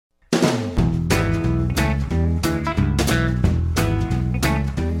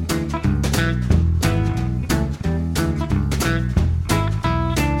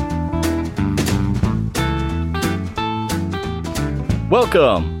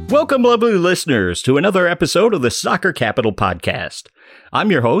Welcome, lovely listeners, to another episode of the Soccer Capital Podcast.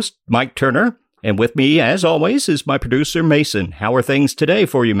 I'm your host, Mike Turner, and with me, as always, is my producer, Mason. How are things today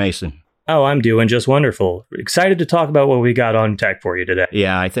for you, Mason? Oh, I'm doing just wonderful. Excited to talk about what we got on tech for you today.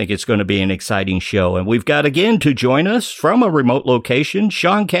 Yeah, I think it's going to be an exciting show. And we've got again to join us from a remote location,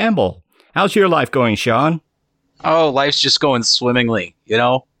 Sean Campbell. How's your life going, Sean? Oh, life's just going swimmingly,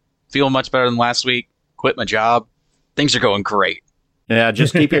 Feeling much better than last week. Quit my job. Things are going great. Yeah,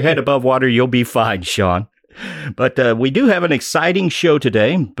 just keep your head above water. You'll be fine, Sean. But we do have an exciting show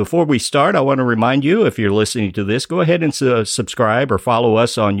today. Before we start, I want to remind you, if you're listening to this, go ahead and subscribe or follow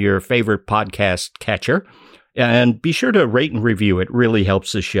us on your favorite podcast catcher. And be sure to rate and review. It really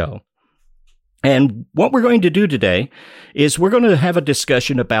helps the show. And what we're going to do today is we're going to have a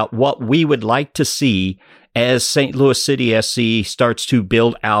discussion about what we would like to see as St. Louis City SC starts to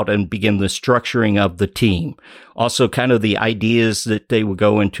build out and begin the structuring of the team. Also, kind of the ideas that they will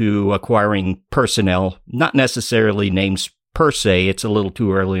go into acquiring personnel, not necessarily names per se. It's a little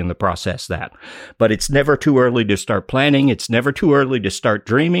too early in the process, that. But it's never too early to start planning. It's never too early to start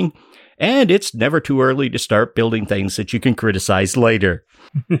dreaming. And it's never too early to start building things that you can criticize later.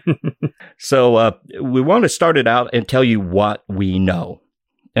 So we want to start it out and tell you what we know.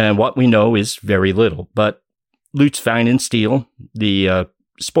 And what we know is very little. But Lutz Pfannenstiel, the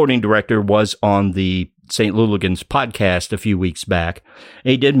sporting director, was on the St. Louligans podcast a few weeks back.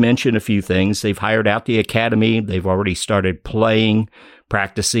 He did mention a few things. They've hired out the academy. They've already started playing,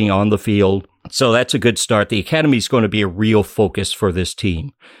 practicing on the field. So that's a good start. The academy is going to be a real focus for this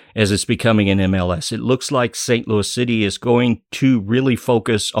team as it's becoming an MLS. It looks like St. Louis City is going to really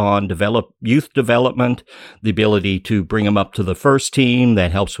focus on youth development, the ability to bring them up to the first team.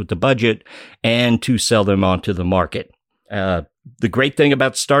 That helps with the budget, and to sell them onto the market. The great thing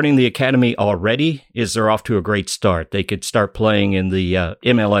about starting the academy already is they're off to a great start. They could start playing in the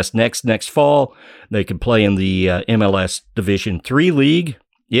MLS next fall. They could play in the MLS Division III League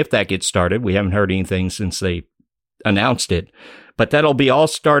if that gets started. We haven't heard anything since they announced it. But that'll be all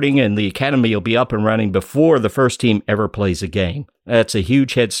starting, and the academy will be up and running before the first team ever plays a game. That's a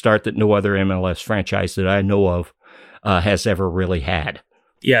huge head start that no other MLS franchise that I know of has ever really had.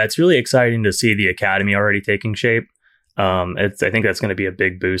 Yeah, it's really exciting to see the academy already taking shape. I think that's going to be a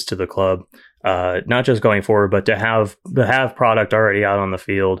big boost to the club, not just going forward, but to have product already out on the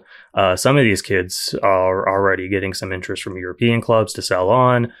field. Some of these kids are already getting some interest from European clubs to sell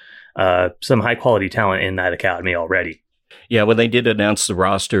on. Some high quality talent in that academy already. Yeah, when they did announce the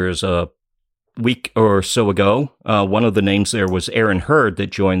rosters a week or so ago, one of the names there was Aaron Hurd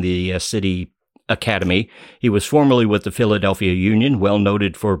that joined the City Academy. He was formerly with the Philadelphia Union, well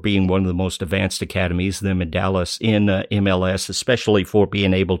noted for being one of the most advanced academies, them in Dallas, in MLS, especially for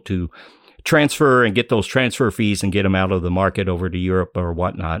being able to transfer and get those transfer fees and get them out of the market over to Europe or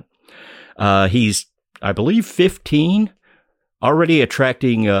whatnot. He's, I believe, 15, already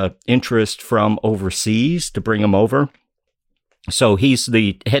attracting interest from overseas to bring him over. So he's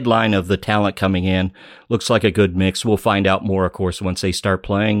the headline of the talent coming in. Looks like a good mix. We'll find out more, of course, once they start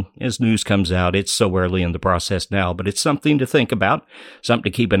playing. As news comes out, it's so early in the process now, but it's something to think about,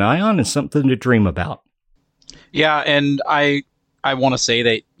 something to keep an eye on, and something to dream about. Yeah, and I want to say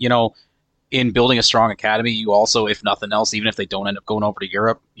that, in building a strong academy, you also, if nothing else, even if they don't end up going over to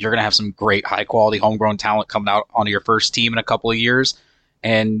Europe, you're going to have some great high-quality homegrown talent coming out onto your first team in a couple of years,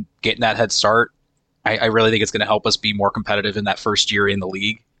 and getting that head start. I really think it's going to help us be more competitive in that first year in the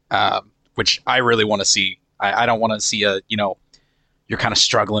league, which I really want to see. I don't want to see you're kind of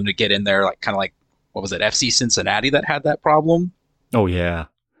struggling to get in there, like, what was it, FC Cincinnati that had that problem? Oh, yeah.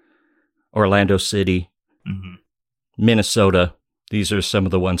 Orlando City, Minnesota. These are some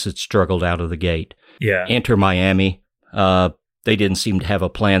of the ones that struggled out of the gate. Yeah. Inter Miami. They didn't seem to have a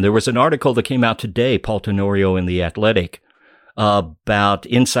plan. There was an article that came out today, Paul Tenorio in The Athletic, about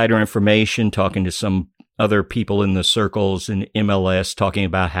insider information, talking to some other people in the circles in MLS, talking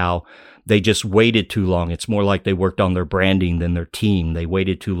about how they just waited too long. It's more like they worked on their branding than their team. They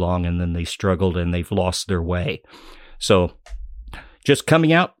waited too long, and then they struggled, and they've lost their way. So just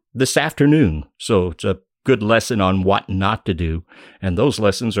coming out this afternoon. So it's a good lesson on what not to do. And those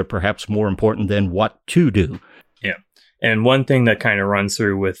lessons are perhaps more important than what to do. Yeah. And one thing that kind of runs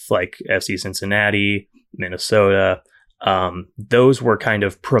through with like FC Cincinnati, Minnesota, those were kind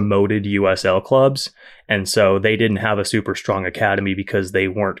of promoted USL clubs. And so they didn't have a super strong academy because they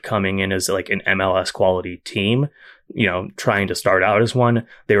weren't coming in as like an MLS quality team, trying to start out as one.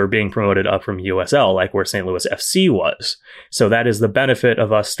 They were being promoted up from USL, like where St. Louis FC was. So that is the benefit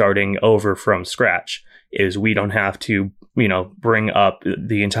of us starting over from scratch. is we don't have to, bring up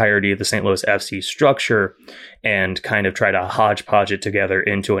the entirety of the St. Louis FC structure and kind of try to hodgepodge it together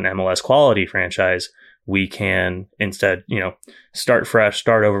into an MLS quality franchise. We can instead, start fresh,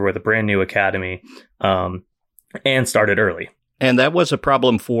 start over with a brand new academy, and start it early. And that was a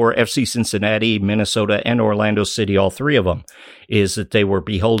problem for FC Cincinnati, Minnesota, and Orlando City, all three of them, is that they were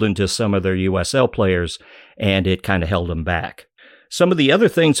beholden to some of their USL players, and it kind of held them back. Some of the other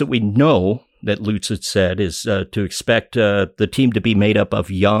things that we know that Lutz had said is to expect the team to be made up of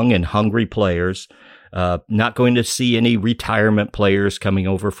young and hungry players, not going to see any retirement players coming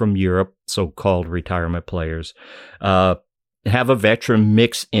over from Europe, so-called retirement players, have a veteran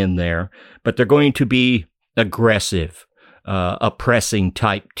mix in there, but they're going to be aggressive, a pressing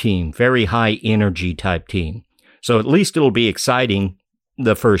type team, very high energy type team. So at least it'll be exciting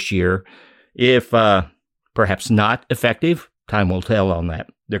the first year. If perhaps not effective, time will tell on that.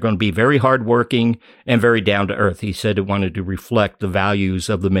 They're going to be very hardworking and very down to earth. He said it wanted to reflect the values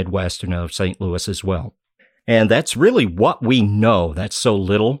of the Midwest and of St. Louis as well. And that's really what we know. That's so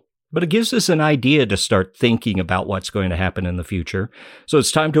little, but it gives us an idea to start thinking about what's going to happen in the future. So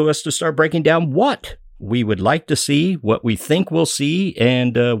it's time to us to start breaking down what we would like to see, what we think we'll see,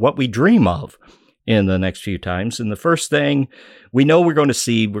 and what we dream of in the next few times. And the first thing we know we're going to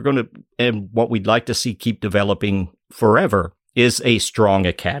see, and what we'd like to see keep developing forever, is a strong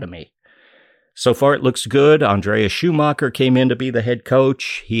academy. So far, it looks good. Andreas Schumacher came in to be the head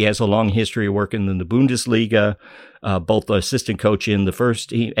coach. He has a long history of working in the Bundesliga, both the assistant coach in the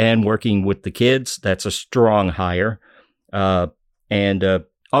first team and working with the kids. That's a strong hire.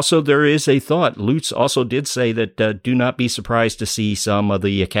 Also, there is a thought. Lutz also did say that do not be surprised to see some of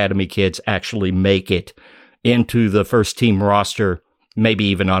the academy kids actually make it into the first team roster, maybe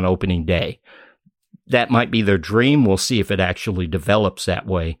even on opening day. That might be their dream. We'll see if it actually develops that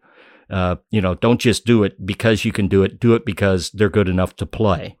way. Don't just do it because you can do it. Do it because they're good enough to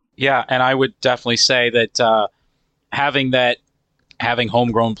play. Yeah, and I would definitely say that having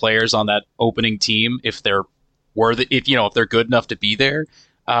homegrown players on that opening team, if they're worthy, if they're good enough to be there,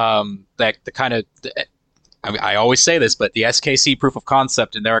 I always say this, but the SKC proof of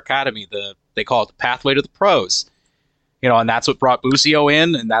concept in their academy, they call it the pathway to the pros. And that's what brought Busio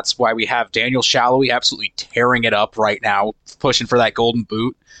in, and that's why we have Daniel Shallowy absolutely tearing it up right now, pushing for that golden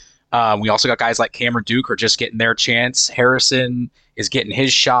boot. We also got guys like Cameron Duke who are just getting their chance. Harrison is getting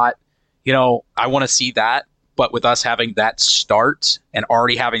his shot. I want to see that, but with us having that start and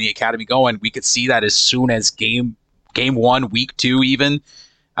already having the academy going, we could see that as soon as game 1, week 2 even.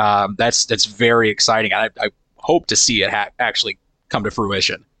 That's very exciting. I hope to see it actually come to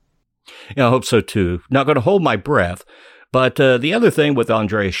fruition. Yeah, I hope so too. Not going to hold my breath. But the other thing with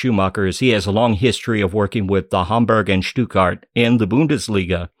Andreas Schumacher is he has a long history of working with the Hamburg and Stuttgart in the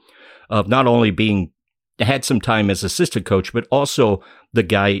Bundesliga, of not only had some time as assistant coach, but also the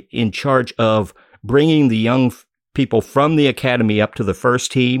guy in charge of bringing the young people from the academy up to the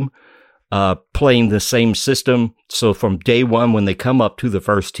first team, playing the same system. So from day one, when they come up to the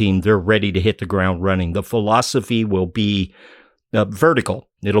first team, they're ready to hit the ground running. The philosophy will be vertical.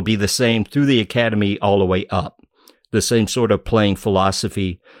 It'll be the same through the academy all the way up. The same sort of playing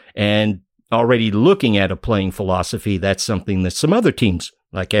philosophy. And already looking at a playing philosophy, that's something that some other teams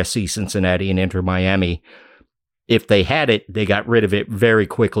like FC Cincinnati and Inter Miami, if they had it, they got rid of it very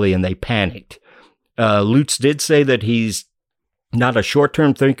quickly and they panicked. Lutz did say that he's not a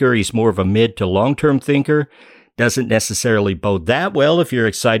short-term thinker. He's more of a mid to long-term thinker. Doesn't necessarily bode that well if you're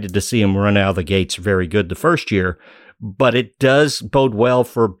excited to see him run out of the gates very good the first year. But it does bode well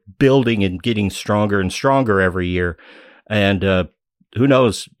for building and getting stronger and stronger every year. And who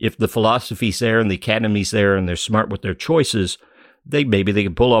knows, if the philosophy's there and the academy's there and they're smart with their choices, maybe they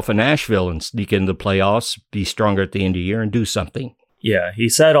can pull off a Nashville and sneak into the playoffs, be stronger at the end of the year and do something. Yeah, he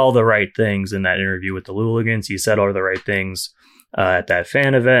said all the right things in that interview with the Luligans. He said all the right things at that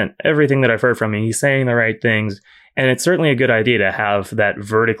fan event. Everything that I've heard from him, he's saying the right things. And it's certainly a good idea to have that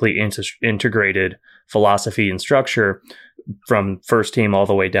vertically integrated philosophy and structure from first team all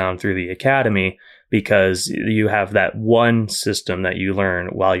the way down through the academy, because you have that one system that you learn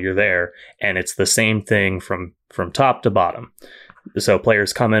while you're there, and it's the same thing from top to bottom. So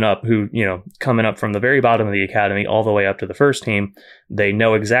players coming up from the very bottom of the academy all the way up to the first team, they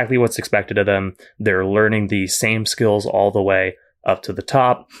know exactly what's expected of them. They're learning the same skills all the way up to the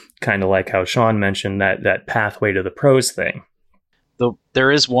top, kind of like how Sean mentioned that pathway to the pros thing.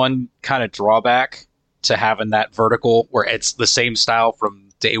 There is one kind of drawback to having that vertical where it's the same style from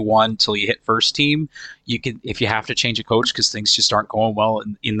day one till you hit first team. If you have to change a coach because things just aren't going well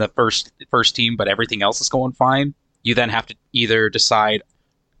in the first team, but everything else is going fine, you then have to either decide,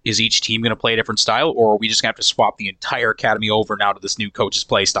 is each team going to play a different style, or are we just going to have to swap the entire academy over now to this new coach's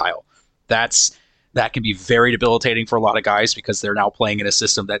play style? That can be very debilitating for a lot of guys because they're now playing in a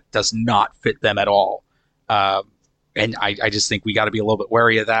system that does not fit them at all. And I just think we got to be a little bit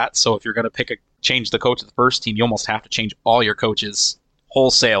wary of that. So if you're going to change the coach of the first team, you almost have to change all your coaches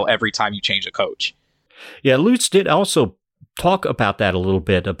wholesale every time you change a coach. Yeah, Lutz did also talk about that a little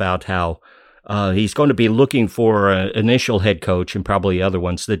bit, about how he's going to be looking for an initial head coach and probably other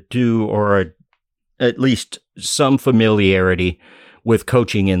ones that do, or at least some familiarity with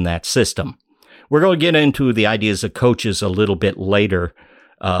coaching in that system. We're going to get into the ideas of coaches a little bit later,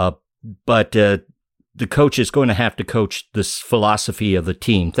 but the coach is going to have to coach this philosophy of the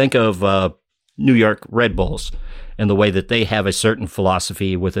team. Think of New York Red Bulls and the way that they have a certain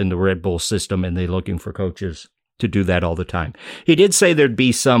philosophy within the Red Bull system, and they're looking for coaches to do that all the time. He did say there'd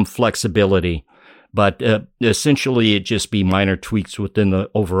be some flexibility, but essentially it'd just be minor tweaks within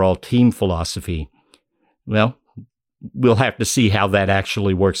the overall team philosophy. Well, we'll have to see how that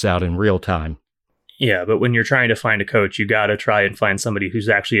actually works out in real time. Yeah, but when you're trying to find a coach, you got to try and find somebody who's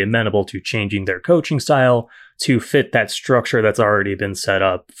actually amenable to changing their coaching style to fit that structure that's already been set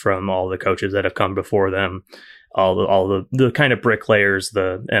up from all the coaches that have come before them, all the kind of bricklayers,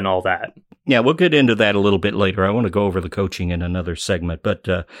 and all that. Yeah, we'll get into that a little bit later. I want to go over the coaching in another segment. But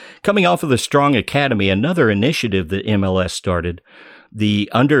coming off of the Strong Academy, another initiative that MLS started, the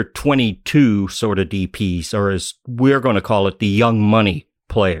under 22 sort of DPs, or as we're going to call it, the young money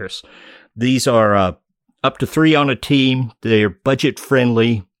players. These are up to 3 on a team. They're budget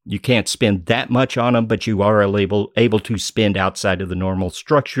friendly. You can't spend that much on them, but you are able to spend outside of the normal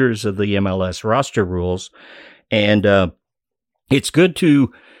structures of the MLS roster rules. And it's good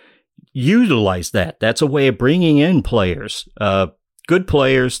to utilize that. That's a way of bringing in players, good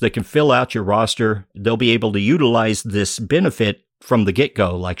players that can fill out your roster. They'll be able to utilize this benefit from the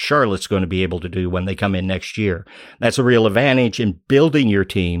get-go, like Charlotte's going to be able to do when they come in next year. That's a real advantage in building your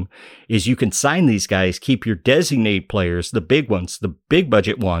team, is you can sign these guys, keep your designated players, the big ones, the big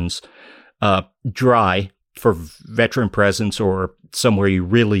budget ones, dry for veteran presence or somewhere you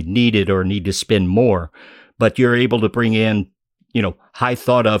really need it or need to spend more. But you're able to bring in, high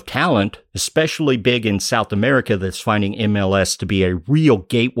thought of talent, especially big in South America, that's finding MLS to be a real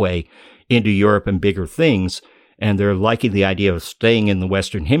gateway into Europe and bigger things. And they're liking the idea of staying in the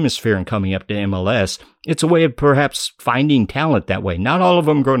Western Hemisphere and coming up to MLS. It's a way of perhaps finding talent that way. Not all of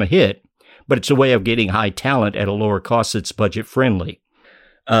them are going to hit, but it's a way of getting high talent at a lower cost that's budget friendly.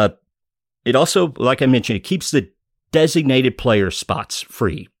 It also, like I mentioned, it keeps the designated player spots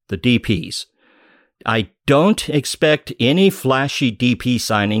free, the DPs. I don't expect any flashy DP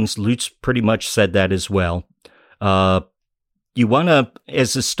signings. Lutz pretty much said that as well. You want to,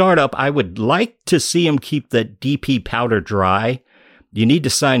 as a startup, I would like to see him keep the DP powder dry. You need to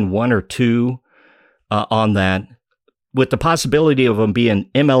sign 1 or 2 on that, with the possibility of them being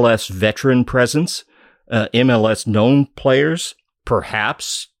MLS veteran presence, MLS known players,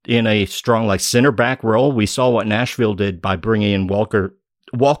 perhaps in a strong like center back role. We saw what Nashville did by bringing in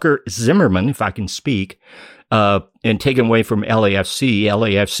Walker Zimmerman, if I can speak, and taken away from LAFC.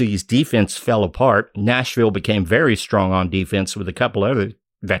 LAFC's defense fell apart. Nashville became very strong on defense with a couple other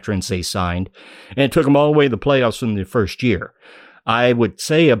veterans they signed, and it took them all the way to the playoffs in the first year. I would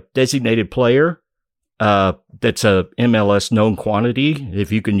say a designated player that's a MLS known quantity,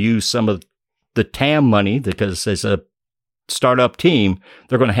 if you can use some of the TAM money, because as a startup team,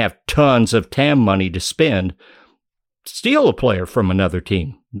 they're going to have tons of TAM money to spend. Steal a player from another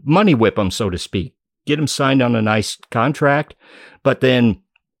team, money whip them, so to speak. Get them signed on a nice contract, but then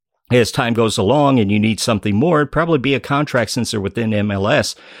as time goes along and you need something more, it'd probably be a contract, since they're within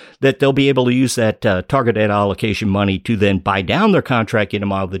MLS, that they'll be able to use that targeted allocation money to then buy down their contract, get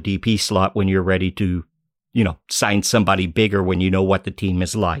them out of the DP slot when you're ready to, sign somebody bigger when you know what the team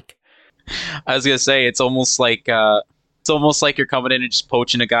is like. I was going to say, it's almost like you're coming in and just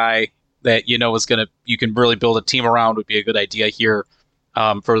poaching a guy that you can really build a team around. Would be a good idea here.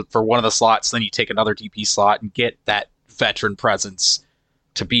 For one of the slots, then you take another DP slot and get that veteran presence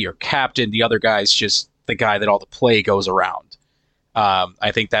to be your captain. The other guy's just the guy that all the play goes around.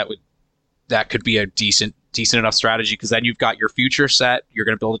 I think that could be a decent enough strategy, because then you've got your future set. You're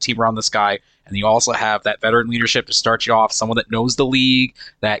going to build a team around this guy, and you also have that veteran leadership to start you off. Someone that knows the league,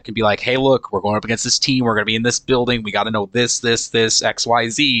 that can be like, hey, look, we're going up against this team. We're going to be in this building. We got to know this, X, Y,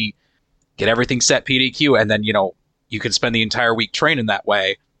 Z. Get everything set PDQ, and then you can spend the entire week training that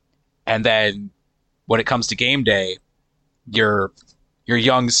way. And then when it comes to game day, your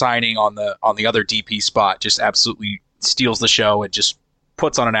young signing on the other DP spot just absolutely steals the show and just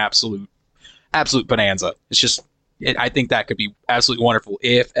puts on an absolute bonanza. It's just I think that could be absolutely wonderful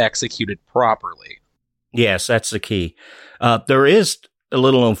if executed properly. Yes, that's the key. There is a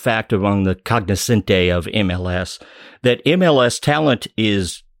little known fact among the cognoscente of MLS that MLS talent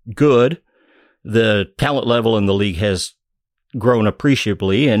is good. The talent level in the league has grown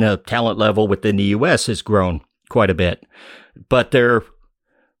appreciably, and the talent level within the U.S. has grown quite a bit. But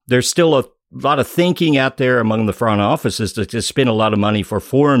there's still a lot of thinking out there among the front offices to spend a lot of money for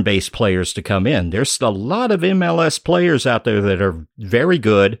foreign-based players to come in. There's a lot of MLS players out there that are very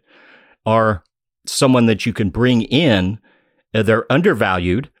good, are someone that you can bring in. They're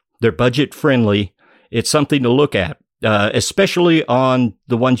undervalued. They're budget-friendly. It's something to look at, especially on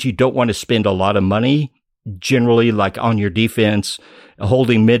the ones you don't want to spend a lot of money, generally like on your defense, a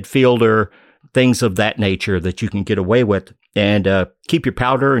holding midfielder, things of that nature that you can get away with, and keep your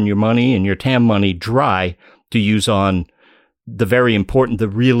powder and your money and your TAM money dry to use on the very important, the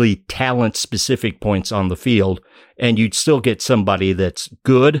really talent-specific points on the field, and you'd still get somebody that's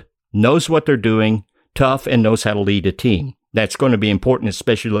good, knows what they're doing, tough, and knows how to lead a team. That's going to be important,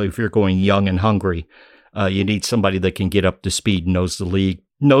 especially if you're going young and hungry. You need somebody that can get up to speed, knows the league,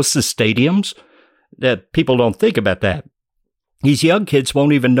 knows the stadiums. That people don't think about that. These young kids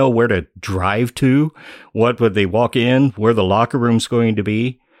won't even know where to drive to, what would they walk in, where the locker room's going to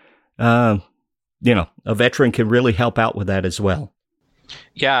be. A veteran can really help out with that as well.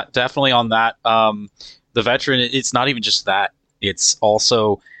 Yeah, definitely on that. The veteran, it's not even just that. It's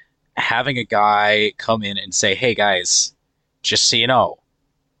also having a guy come in and say, hey, guys, just so you know,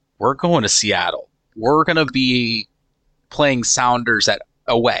 we're going to Seattle. We're going to be playing Sounders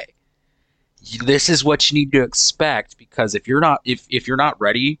away. This is what you need to expect, because if you're not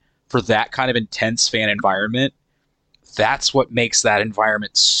ready for that kind of intense fan environment, that's what makes that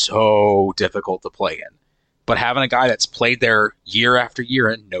environment so difficult to play in. But having a guy that's played there year after year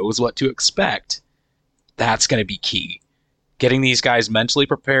and knows what to expect, that's going to be key. Getting these guys mentally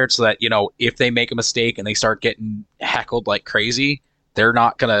prepared so that, if they make a mistake and they start getting heckled like crazy, they're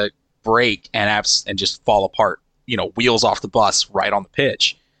not going to break and just fall apart, wheels off the bus right on the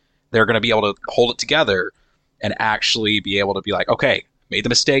pitch. They're going to be able to hold it together and actually be able to be like, okay, made the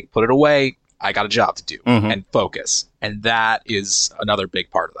mistake, put it away. I got a job to do, and focus. And that is another big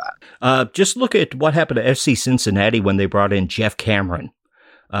part of that. Just look at what happened to FC Cincinnati when they brought in Jeff Cameron.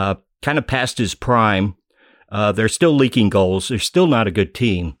 Kind of past his prime. They're still leaking goals. They're still not a good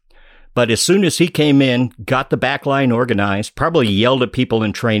team. But as soon as he came in, got the back line organized, probably yelled at people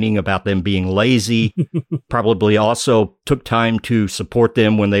in training about them being lazy, probably also took time to support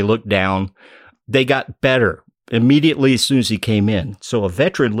them when they looked down. They got better immediately as soon as he came in. So a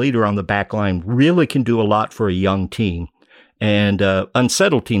veteran leader on the back line really can do a lot for a young team and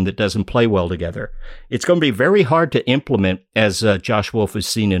unsettled team that doesn't play well together. It's going to be very hard to implement, as Josh Wolf has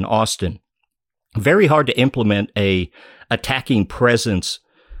seen in Austin. Very hard to implement a attacking presence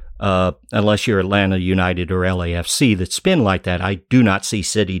unless you're Atlanta United or LAFC that spin like that. I do not see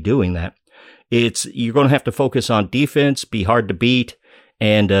City doing that. You're going to have to focus on defense, be hard to beat,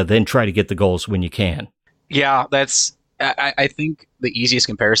 and then try to get the goals when you can. Yeah, I think the easiest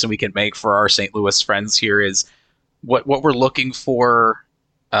comparison we can make for our St. Louis friends here is what we're looking for.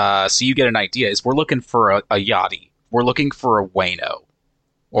 So you get an idea, is we're looking for a Yachty. We're looking for a Waino.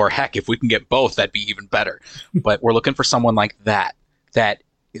 Or heck, if we can get both, that'd be even better. But we're looking for someone like that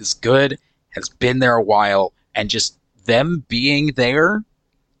is good, has been there a while, and just them being there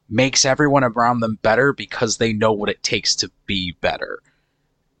makes everyone around them better because they know what it takes to be better.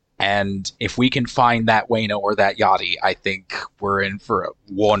 And if we can find that Waino or that Yachty, I think we're in for a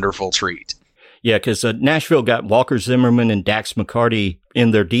wonderful treat. Yeah, because Nashville got Walker Zimmerman and Dax McCarty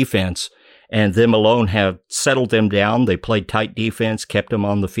in their defense, and them alone have settled them down. They played tight defense, kept them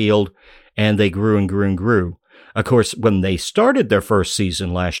on the field, and they grew and grew and grew. Of course, when they started their first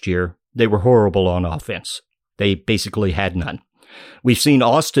season last year, they were horrible on offense. They basically had none. We've seen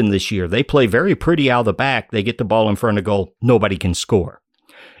Austin this year. They play very pretty out of the back. They get the ball in front of goal. Nobody can score.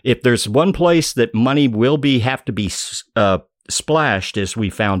 If there's one place that money will have to be splashed, as we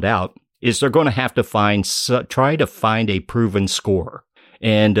found out, is they're going to have to try to find a proven scorer.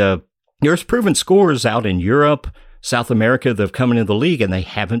 And there's proven scorers out in Europe, South America that have come into the league, and they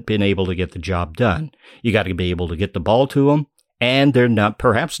haven't been able to get the job done. You got to be able to get the ball to them, and they're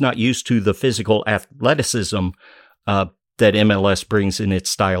perhaps not used to the physical athleticism that MLS brings in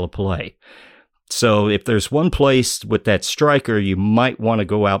its style of play. So if there's one place with that striker, you might want to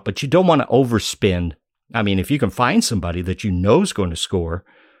go out, but you don't want to overspend. I mean, if you can find somebody that you know is going to score,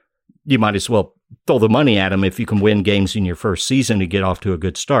 you might as well throw the money at them if you can win games in your first season to get off to a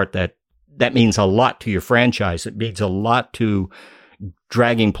good start. That means a lot to your franchise. It means a lot to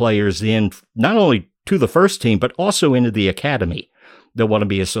dragging players in, not only to the first team, but also into the academy. They'll want to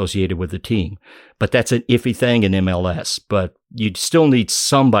be associated with the team. But that's an iffy thing in MLS. But you still need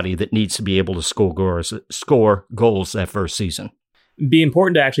somebody that needs to be able to score goals that first season. Be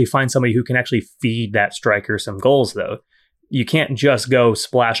important to actually find somebody who can actually feed that striker some goals, though. You can't just go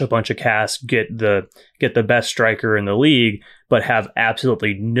splash a bunch of cash, get the best striker in the league, but have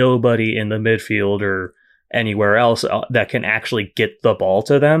absolutely nobody in the midfield or anywhere else that can actually get the ball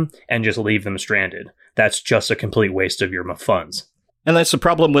to them and just leave them stranded. That's just a complete waste of your funds. And that's the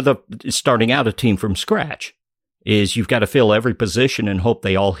problem with starting out a team from scratch, is you've got to fill every position and hope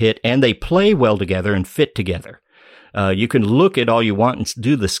they all hit and they play well together and fit together. You can look at all you want and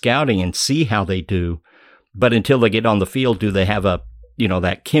do the scouting and see how they do, but until they get on the field, do they have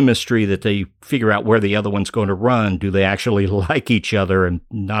that chemistry that they figure out where the other one's going to run? Do they actually like each other and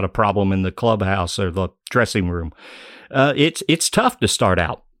not a problem in the clubhouse or the dressing room? It's tough to start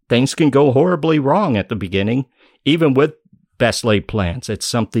out. Things can go horribly wrong at the beginning, even with best laid plans. It's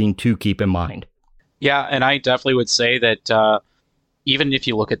something to keep in mind. Yeah, and I definitely would say that even if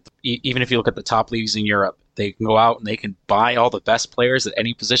you look at the top leagues in Europe, they can go out and they can buy all the best players at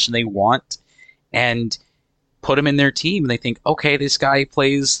any position they want and put them in their team. And they think, okay, this guy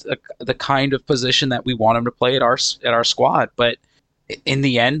plays the kind of position that we want him to play at our squad. But in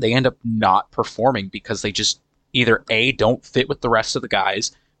the end, they end up not performing because they just either A, don't fit with the rest of the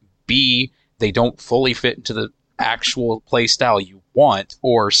guys, B, they don't fully fit into the actual play style you want,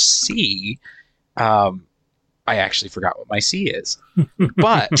 or C, I actually forgot what my C is.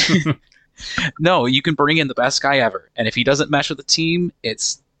 But no, you can bring in the best guy ever, and if he doesn't mesh with the team,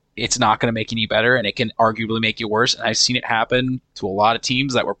 it's not going to make any better, and it can arguably make you worse. And I've seen it happen to a lot of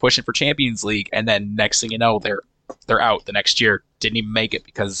teams that were pushing for Champions League, and then next thing you know, they're out the next year, didn't even make it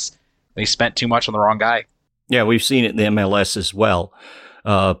because they spent too much on the wrong guy. Yeah, we've seen it in the MLS as well.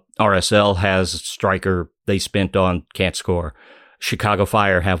 RSL has a striker they spent on, can't score. Chicago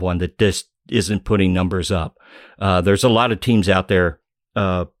Fire have one that just isn't putting numbers up. There's a lot of teams out there.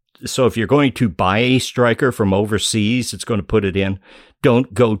 So if you're going to buy a striker from overseas, it's going to put it in.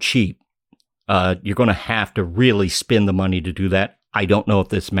 Don't go cheap. You're going to have to really spend the money to do that. I don't know if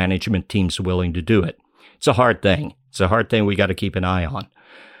this management team's willing to do it. It's a hard thing. It's a hard thing we got to keep an eye on.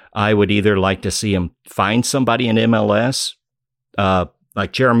 I would either like to see him find somebody in MLS,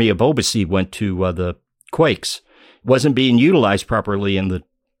 like Jeremy Ebobisse went to the Quakes. Wasn't being utilized properly in the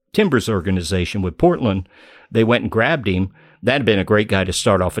Timbers organization with Portland. They went and grabbed him. That'd been a great guy to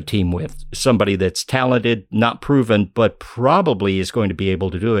start off a team with. Somebody that's talented, not proven, but probably is going to be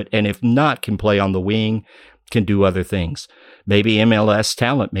able to do it. And if not, can play on the wing, can do other things. Maybe MLS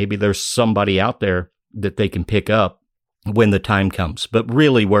talent. Maybe there's somebody out there that they can pick up when the time comes. But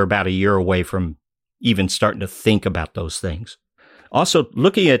really, we're about a year away from even starting to think about those things. Also,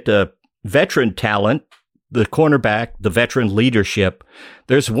 looking at veteran talent, the cornerback, the veteran leadership,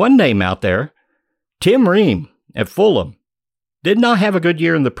 there's one name out there, Tim Ream at Fulham. Did not have a good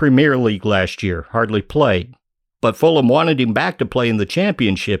year in the Premier League last year, hardly played. But Fulham wanted him back to play in the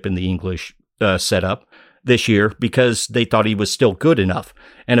Championship in the English setup this year because they thought he was still good enough.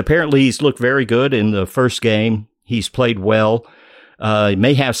 And apparently he's looked very good in the first game. He's played well. He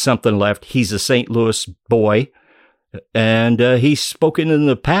may have something left. He's a St. Louis boy. And he's spoken in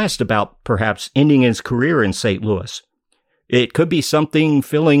the past about perhaps ending his career in St. Louis. It could be something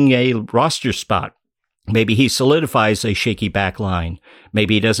filling a roster spot. Maybe he solidifies a shaky back line.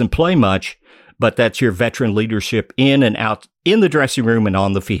 Maybe he doesn't play much, but that's your veteran leadership in and out in the dressing room and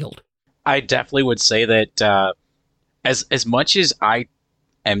on the field. I definitely would say that as much as I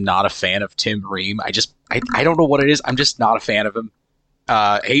am not a fan of Tim Ream, I don't know what it is. I'm just not a fan of him.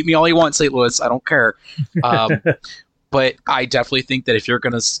 Hate me all you want, St. Louis. I don't care. But I definitely think that if you're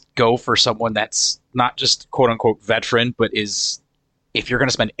going to go for someone that's not just quote unquote veteran, but if you're going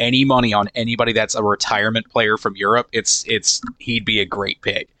to spend any money on anybody that's a retirement player from Europe, he'd be a great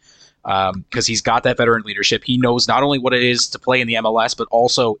pick. Because he's got that veteran leadership. He knows not only what it is to play in the MLS, but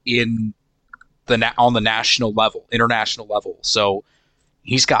also on the national level, international level. So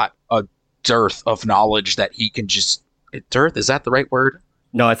he's got a dearth of knowledge that he can just... Dearth, is that the right word?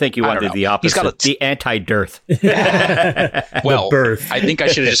 No, I think you wanted the opposite. He's got the anti-dearth. Well, I think I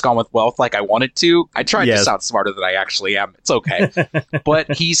should have just gone with wealth like I wanted to. I tried to sound smarter than I actually am. It's okay.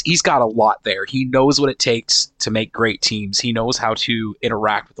 But he's got a lot there. He knows what it takes to make great teams. He knows how to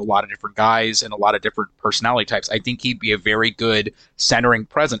interact with a lot of different guys and a lot of different personality types. I think he'd be a very good centering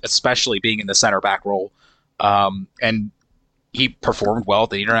presence, especially being in the center back role. And he performed well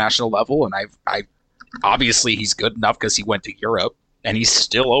at the international level. And I obviously he's good enough because he went to Europe. And he's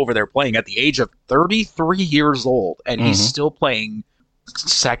still over there playing at the age of 33 years old. And he's still playing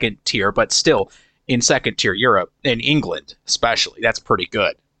second tier. But still, in second tier Europe, in England especially. That's pretty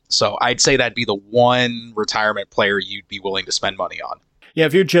good. So I'd say that'd be the one retirement player you'd be willing to spend money on. Yeah,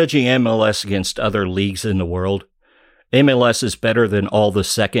 if you're judging MLS against other leagues in the world, MLS is better than all the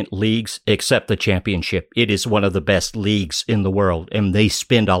second leagues except the championship. It is one of the best leagues in the world, and they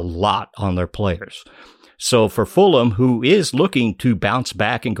spend a lot on their players. So for Fulham, who is looking to bounce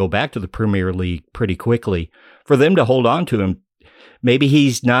back and go back to the Premier League pretty quickly, for them to hold on to him, maybe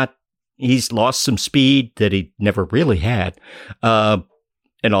he's lost some speed that he never really had.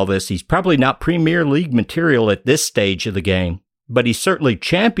 And all this, he's probably not Premier League material at this stage of the game, but he's certainly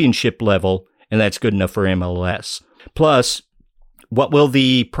championship level, and that's good enough for MLS. Plus, what will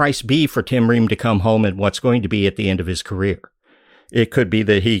the price be for Tim Ream to come home and what's going to be at the end of his career? It could be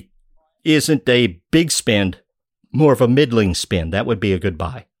that he isn't a big spend, more of a middling spend. That would be a good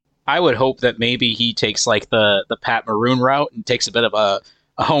buy. I would hope that maybe he takes like the Pat Maroon route and takes a bit of a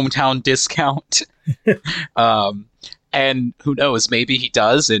hometown discount. And who knows, maybe he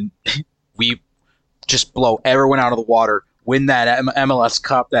does, and we just blow everyone out of the water, win that MLS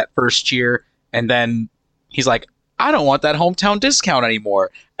Cup that first year, and then he's like, I don't want that hometown discount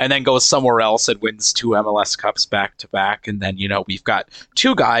anymore, and then goes somewhere else and wins 2 MLS Cups back to back, and then, we've got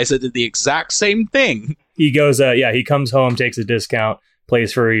 2 guys that did the exact same thing. He goes, he comes home, takes a discount,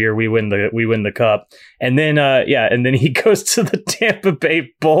 plays for a year, we win the cup, and then and then he goes to the Tampa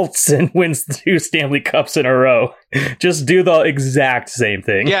Bay Bolts and wins 2 Stanley Cups in a row. Just do the exact same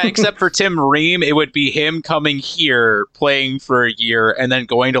thing. Yeah, except for Tim Ream, it would be him coming here, playing for a year, and then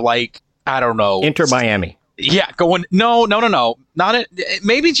going to I don't know, Inter Miami. Yeah, going no, not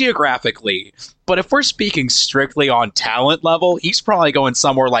maybe geographically, but if we're speaking strictly on talent level, he's probably going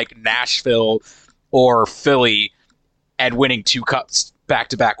somewhere like Nashville or Philly and winning 2 cups back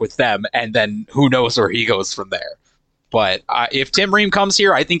to back with them, and then who knows where he goes from there. But if Tim Ream comes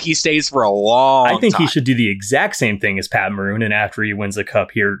here, I think he stays for a long time. I think he should do the exact same thing as Pat Maroon, and after he wins the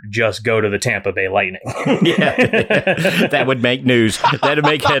cup here, just go to the Tampa Bay Lightning. Yeah, that would make news. That would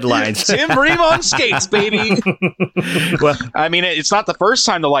make headlines. Tim Ream on skates, baby. Well, I mean, it's not the first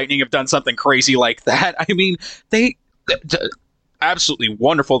time the Lightning have done something crazy like that. I mean, they absolutely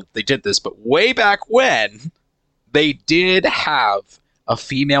wonderful that they did this, but way back when, they did have a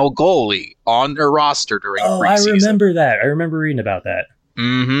female goalie on their roster during preseason. I remember that. I remember reading about that.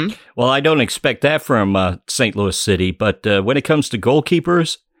 Mm-hmm. Well, I don't expect that from St. Louis City, but when it comes to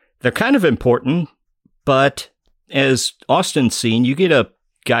goalkeepers, they're kind of important. But as Austin's seen, you get a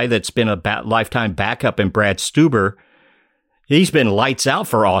guy that's been a lifetime backup in Brad Stuber. He's been lights out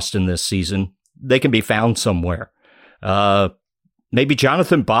for Austin this season. They can be found somewhere. Maybe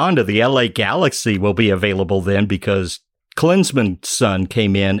Jonathan Bond of the LA Galaxy will be available then, because Klinsmann's son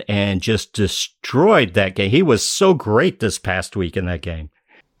came in and just destroyed that game. He was so great this past week in that game.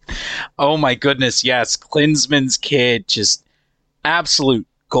 Oh my goodness, yes. Klinsmann's kid, just absolute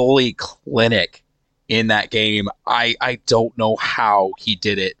goalie clinic in that game. I don't know how he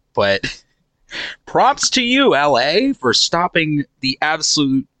did it, but props to you, LA, for stopping the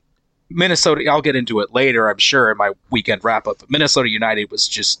absolute Minnesota. I'll get into it later, I'm sure, in my weekend wrap-up. But Minnesota United was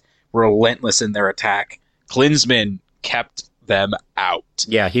just relentless in their attack. Klinsmann kept them out.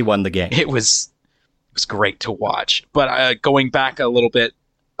 Yeah, he won the game. It was great to watch. But going back a little bit,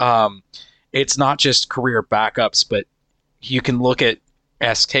 it's not just career backups, but you can look at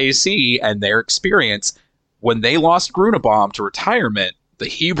SKC and their experience. When they lost Grunebaum to retirement, the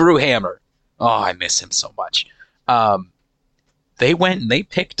Hebrew Hammer, I miss him so much. They went and they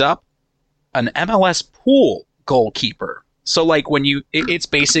picked up an MLS pool goalkeeper. So, it's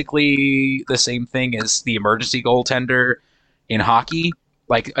basically the same thing as the emergency goaltender in hockey,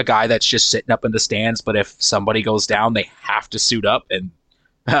 like a guy that's just sitting up in the stands, but if somebody goes down, they have to suit up. And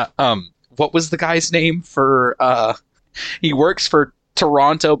what was the guy's name for? He works for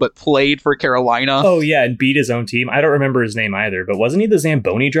Toronto, but played for Carolina. Oh yeah, and beat his own team. I don't remember his name either, but wasn't he the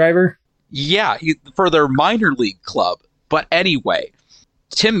Zamboni driver? Yeah, for their minor league club. But anyway,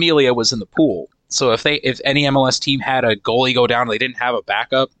 Tim Melia was in the pool. So if any MLS team had a goalie go down and they didn't have a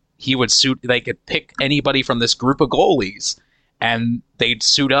backup, they could pick anybody from this group of goalies and they'd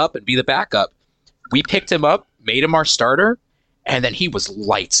suit up and be the backup. We picked him up, made him our starter, and then he was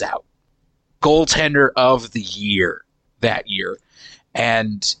lights out. Goaltender of the year that year.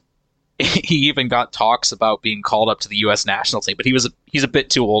 And he even got talks about being called up to the U.S. national team, but he's a bit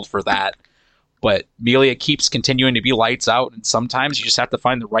too old for that. But Melia keeps continuing to be lights out, and sometimes you just have to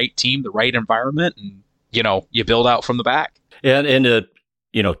find the right team, the right environment, and, you build out from the back. And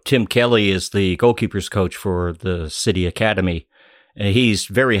Tim Kelly is the goalkeepers coach for the City Academy, and he's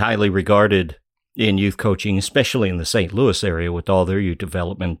very highly regarded in youth coaching, especially in the St. Louis area with all their youth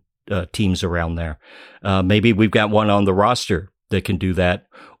development teams around there. Maybe we've got one on the roster that can do that,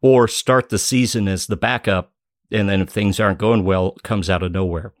 or start the season as the backup, and then if things aren't going well, it comes out of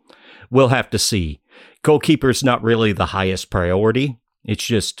nowhere. We'll have to see. Goalkeeper's not really the highest priority. It's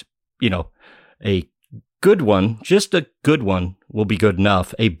just, a good one, just a good one will be good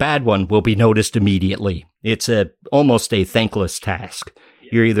enough. A bad one will be noticed immediately. It's almost a thankless task.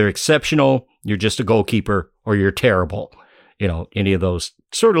 You're either exceptional, you're just a goalkeeper, or you're terrible. Any of those.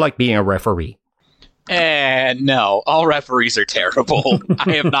 Sort of like being a referee. No, all referees are terrible.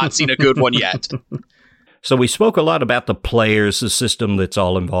 I have not seen a good one yet. So we spoke a lot about the players, the system that's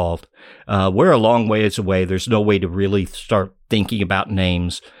all involved. We're a long ways away. There's no way to really start thinking about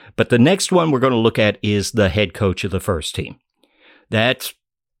names. But the next one we're going to look at is the head coach of the first team. That's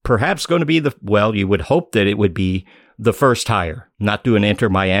perhaps going to be you would hope that it would be the first hire, not do an Inter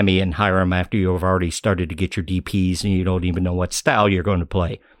Miami and hire them after you've already started to get your DPs and you don't even know what style you're going to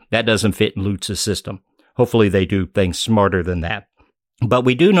play. That doesn't fit in Lutz's system. Hopefully they do things smarter than that. But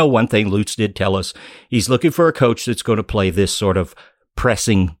we do know one thing Lutz did tell us. He's looking for a coach that's going to play this sort of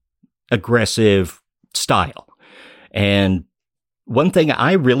pressing, aggressive style. And one thing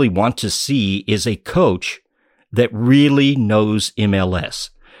I really want to see is a coach that really knows MLS.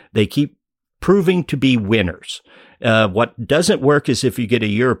 They keep proving to be winners. What doesn't work is if you get a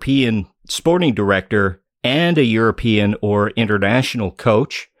European sporting director and a European or international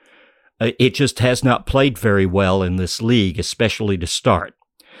coach. It just has not played very well in this league, especially to start.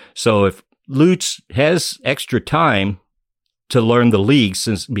 So if Lutz has extra time to learn the league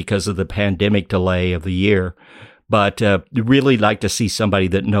because of the pandemic delay of the year, but really like to see somebody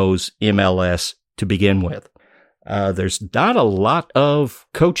that knows MLS to begin with. There's not a lot of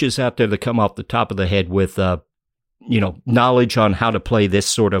coaches out there that come off the top of the head with, knowledge on how to play this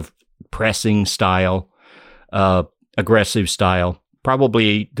sort of pressing style, aggressive style.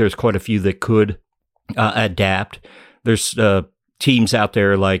 Probably there's quite a few that could adapt. There's teams out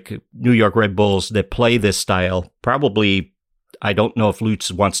there like New York Red Bulls that play this style. Probably, I don't know if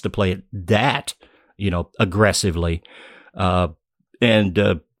Lutz wants to play it that, aggressively.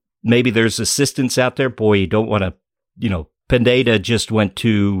 And maybe there's assistants out there. Boy, you don't want to, Pineda just went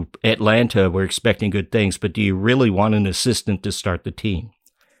to Atlanta. We're expecting good things, but do you really want an assistant to start the team?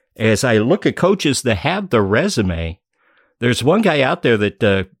 As I look at coaches that have the resume, there's one guy out there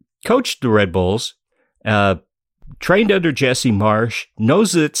that coached the Red Bulls, trained under Jesse Marsch,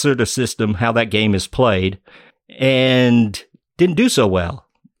 knows that sort of system, how that game is played, and didn't do so well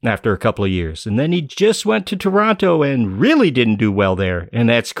after a couple of years. And then he just went to Toronto and really didn't do well there, and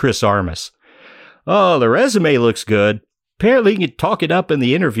that's Chris Armas. Oh, the resume looks good. Apparently he can talk it up in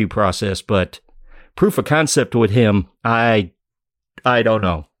the interview process, but proof of concept with him, I don't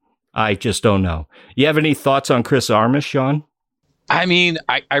know. I just don't know. You have any thoughts on Chris Armas, Sean? I mean,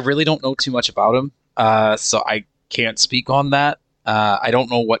 I really don't know too much about him, so I can't speak on that. I don't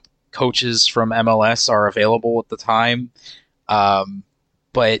know what coaches from MLS are available at the time,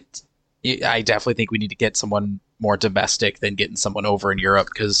 but I definitely think we need to get someone more domestic than getting someone over in Europe,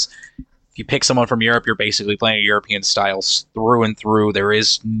 because if you pick someone from Europe, you're basically playing European styles through and through. There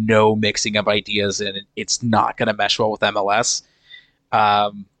is no mixing of ideas, and it's not going to mesh well with MLS.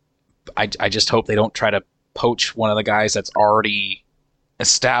 I just hope they don't try to poach one of the guys that's already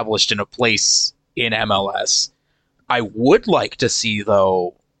established in a place in MLS. I would like to see,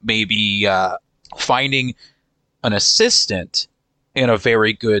 though, maybe finding an assistant in a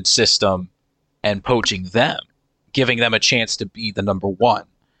very good system and poaching them, giving them a chance to be the number one.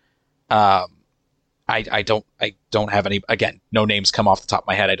 I don't have any, again, no names come off the top of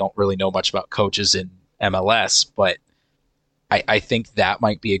my head. I don't really know much about coaches in MLS, but I think that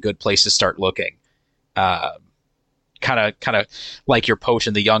might be a good place to start looking. Kind of like you're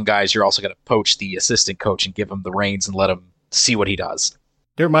poaching the young guys, you're also going to poach the assistant coach and give him the reins and let him see what he does.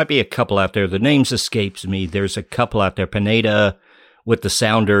 There might be a couple out there. The names escapes me. There's a couple out there. Pineda with the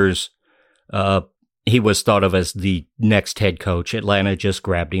Sounders. He was thought of as the next head coach. Atlanta just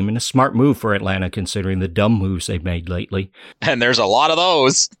grabbed him, and a smart move for Atlanta considering the dumb moves they've made lately. And there's a lot of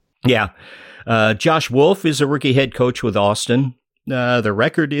those. Yeah. Josh Wolf is a rookie head coach with Austin. The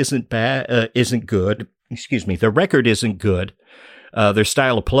record isn't good. Excuse me. The record isn't good. Their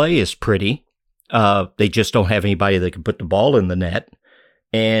style of play is pretty. They just don't have anybody that can put the ball in the net.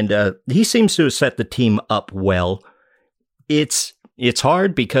 And he seems to have set the team up well. It's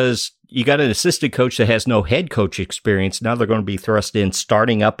hard because you got an assistant coach that has no head coach experience. Now they're going to be thrust in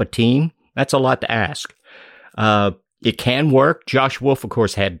starting up a team. That's a lot to ask. It can work. Josh Wolf, of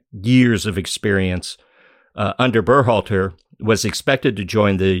course, had years of experience under Berhalter, was expected to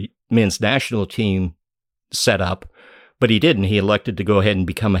join the men's national team setup, But he didn't. He elected to go ahead and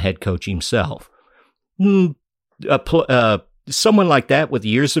become a head coach himself. Someone like that with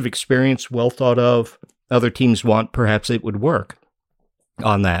years of experience, well thought of, other teams want, perhaps it would work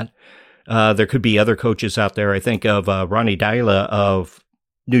on that. There could be other coaches out there. I think of Ronnie Deila of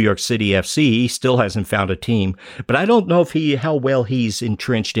New York City FC. He still hasn't found a team, but I don't know how well he's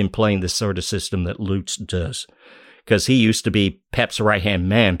entrenched in playing the sort of system that Lutz does, because he used to be Pep's right-hand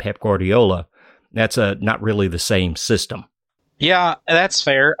man, Pep Guardiola. That's not really the same system. Yeah, that's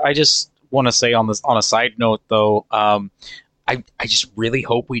fair. I just want to say on a side note, though, I just really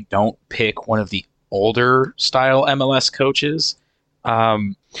hope we don't pick one of the older style MLS coaches.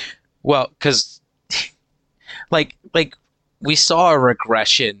 Well, because like we saw a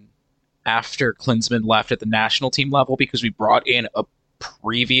regression after Klinsmann left at the national team level because we brought in a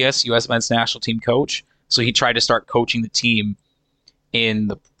previous U.S. men's national team coach. So he tried to start coaching the team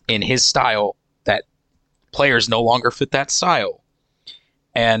in his style that players no longer fit that style.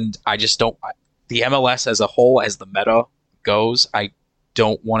 And I just don't, the MLS as a whole, as the meta goes, I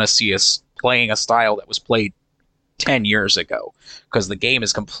don't want to see us playing a style that was played 10 years ago, because the game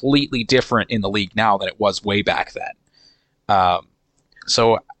is completely different in the league now than it was way back then.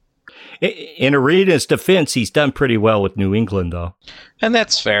 So in Arena's defense, he's done pretty well with New England, though. And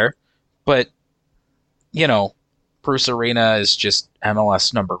that's fair. But, you know, Bruce Arena is just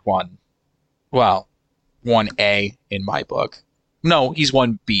MLS number one. Well, 1A in my book. No, he's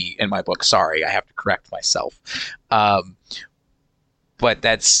 1B in my book. Sorry, I have to correct myself. But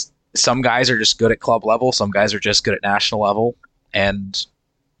that's, some guys are just good at club level. Some guys are just good at national level.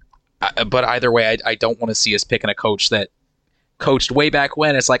 But either way, I don't want to see us picking a coach that coached way back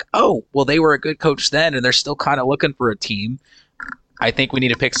when. It's like, oh, well, they were a good coach then, and they're still kind of looking for a team. I think we need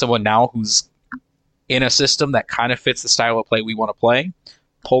to pick someone now who's in a system that kind of fits the style of play we want to play.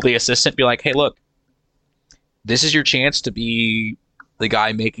 Pull the assistant, be like, hey, look, this is your chance to be the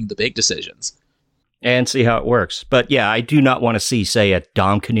guy making the big decisions. And see how it works. But yeah, I do not want to see, say, a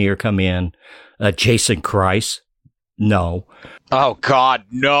Dom Kinnear come in, Jason Kreis. No. Oh, God,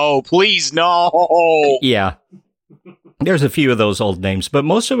 no. Please, no. Yeah. There's a few of those old names, but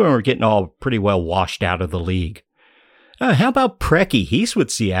most of them are getting all pretty well washed out of the league. How about Preki? He's with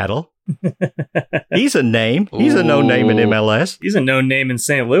Seattle. He's a name. He's a no name in MLS. He's a no name in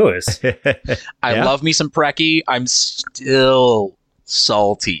St. Louis. I love me some Preki. I'm still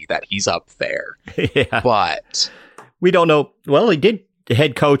salty that he's up there. Yeah. But we don't know. Well, he did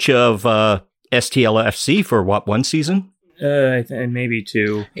head coach of STLFC for what, one season? And maybe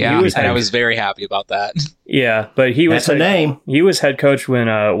two. Yeah, I was very happy about that. Yeah, but he was a name. He was head coach when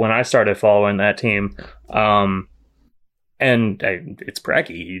I started following that team. And it's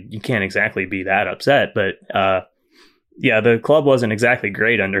Preki. You can't exactly be that upset. But yeah, the club wasn't exactly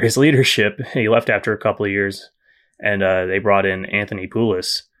great under his leadership. He left after a couple of years, and they brought in Anthony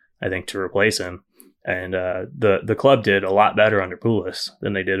Poulos, I think, to replace him. And the club did a lot better under Poulos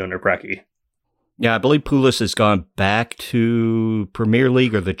than they did under Preki. Yeah, I believe Poulos has gone back to Premier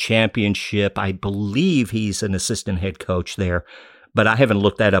League or the Championship. I believe he's an assistant head coach there, but I haven't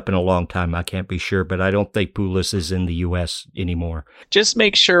looked that up in a long time. I can't be sure, but I don't think Poulos is in the U.S. anymore. Just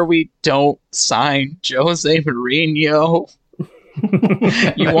make sure we don't sign Jose Mourinho.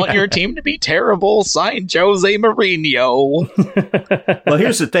 You want your team to be terrible? Sign Jose Mourinho. Well,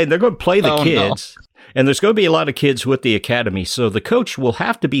 here's the thing. They're going to play the kids. No. And there's going to be a lot of kids with the academy, so the coach will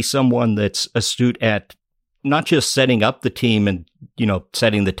have to be someone that's astute at not just setting up the team and,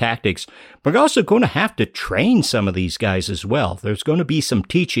 setting the tactics, but also going to have to train some of these guys as well. There's going to be some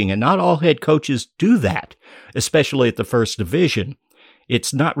teaching, and not all head coaches do that, especially at the first division.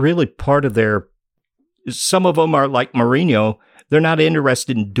 It's not really part of their... Some of them are like Mourinho. They're not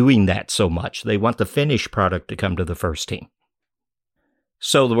interested in doing that so much. They want the finished product to come to the first team.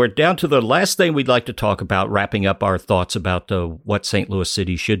 So we're down to the last thing we'd like to talk about, wrapping up our thoughts about what St. Louis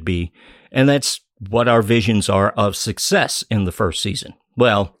City should be, and that's what our visions are of success in the first season.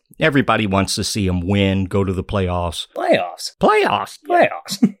 Well, everybody wants to see them win, go to the playoffs. Playoffs.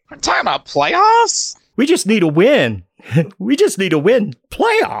 We're talking about playoffs? We just need a win. We just need a win.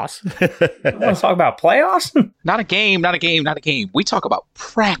 Playoffs. Let's talk about playoffs? Not a game. We talk about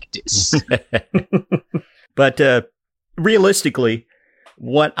practice. But realistically...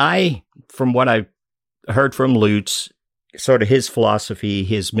 From what I heard from Lutz, sort of his philosophy,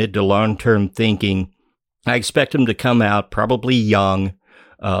 his mid to long term thinking, I expect him to come out probably young,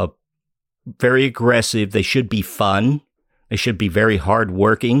 very aggressive. They should be fun. They should be very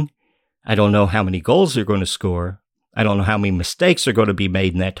hardworking. I don't know how many goals they're going to score. I don't know how many mistakes are going to be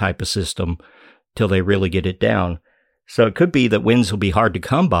made in that type of system till they really get it down. So it could be that wins will be hard to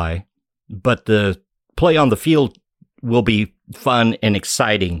come by, but the play on the field will be fun and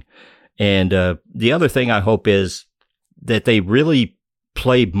exciting. And the other thing I hope is that they really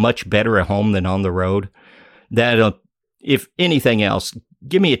play much better at home than on the road. That if anything else,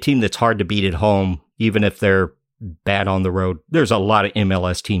 give me a team that's hard to beat at home, even if they're bad on the road. There's a lot of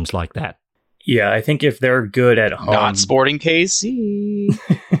MLS teams like that. Yeah, I think if they're good at home... Not Sporting KC.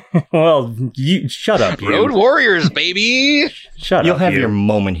 Well, you shut up, you. Road Warriors, baby. Shut You'll up, have you. your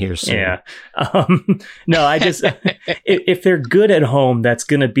moment here soon. Yeah. No, I just... if they're good at home, that's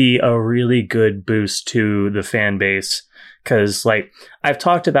going to be a really good boost to the fan base. Because, like, I've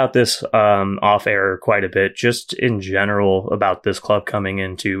talked about this off air quite a bit, just in general about this club coming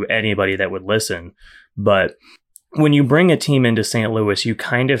into anybody that would listen. But when you bring a team into St. Louis, you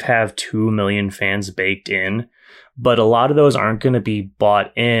kind of have 2 million fans baked in, but a lot of those aren't going to be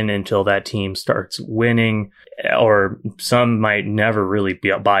bought in until that team starts winning, or some might never really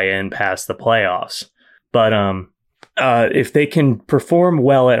buy in past the playoffs. But if they can perform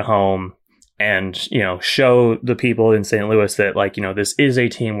well at home and, show the people in St. Louis that, like, this is a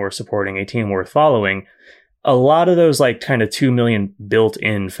team worth supporting, a team worth following, a lot of those, like, kind of 2 million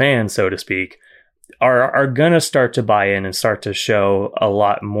built-in fans, so to speak, are going to start to buy in and start to show a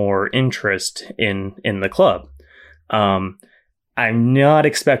lot more interest in the club. I'm not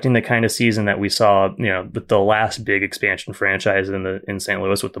expecting the kind of season that we saw, with the last big expansion franchise in St.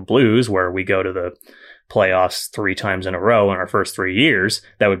 Louis with the Blues, where we go to the playoffs 3 times in a row in our first 3 years.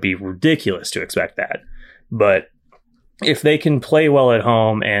 That would be ridiculous to expect that. But if they can play well at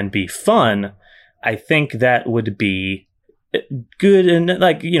home and be fun, I think that would be good and,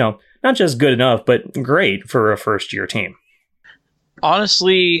 like, not just good enough, but great for a first-year team.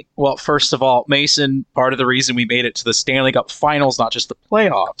 Honestly, well, first of all, Mason, part of the reason we made it to the Stanley Cup Finals, not just the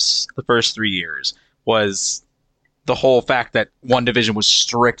playoffs, the first 3 years, was the whole fact that one division was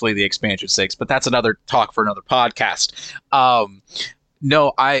strictly the expansion stakes. But that's another talk for another podcast. All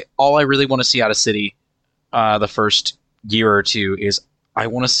I really want to see out of City the first year or two is I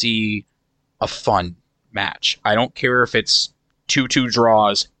want to see a fun match. I don't care if it's 2-2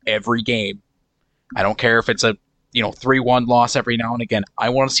 draws every game. I don't care if it's a 3-1 loss every now and again. I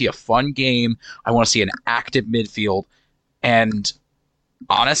want to see a fun game. I want to see an active midfield. And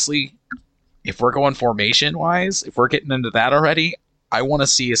honestly, if we're going formation wise, if we're getting into that already, I want to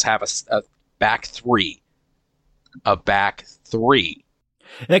see us have a back three. A back three.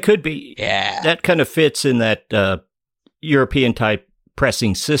 That could be. Yeah. That kind of fits in that European type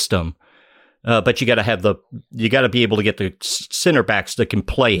pressing system. But you got to be able to get the center backs that can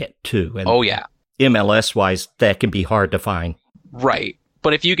play it too. And oh yeah. MLS wise, that can be hard to find. Right.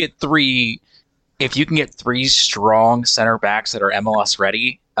 But if you can get 3 strong center backs that are MLS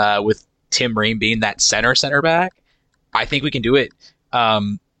ready, with Tim Ream being that center back, I think we can do it.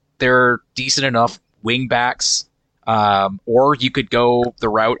 They're decent enough wing backs, or you could go the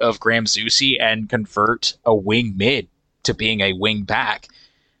route of Graham Zusi and convert a wing mid to being a wing back.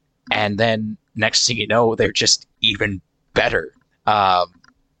 And then next thing you know, they're just even better.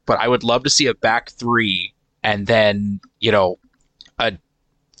 But I would love to see a back 3 and then, a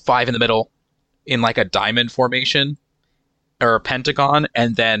 5 in the middle in like a diamond formation or a pentagon,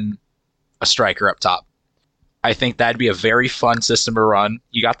 and then a striker up top. I think that'd be a very fun system to run.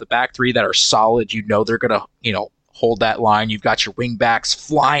 You got the back 3 that are solid. They're going to, hold that line. You've got your wing backs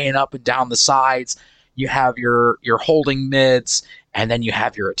flying up and down the sides. You have your holding mids, and then you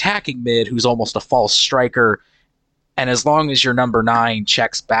have your attacking mid who's almost a false striker. And as long as your number 9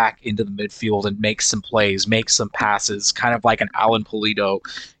 checks back into the midfield and makes some plays, makes some passes, kind of like an Alan Pulido,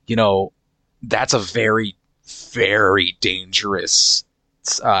 that's a very, very dangerous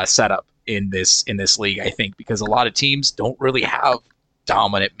setup in this league, I think, because a lot of teams don't really have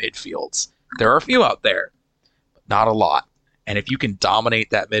dominant midfields. There are a few out there, but not a lot. And if you can dominate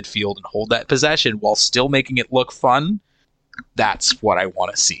that midfield and hold that possession while still making it look fun, that's what I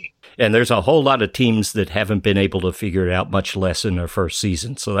want to see. And there's a whole lot of teams that haven't been able to figure it out, much less in their first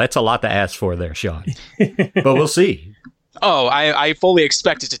season. So that's a lot to ask for there, Sean. But we'll see. Oh, I fully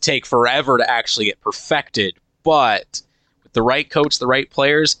expect it to take forever to actually get perfected. But with the right coach, the right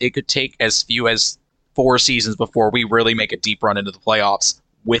players, it could take as few as 4 seasons before we really make a deep run into the playoffs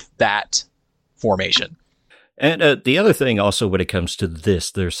with that formation. And the other thing also when it comes to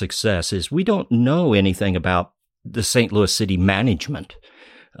their success, is we don't know anything about the St. Louis City management.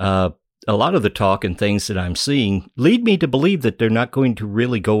 A lot of the talk and things that I'm seeing lead me to believe that they're not going to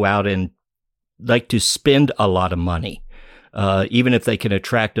really go out and like to spend a lot of money. Even if they can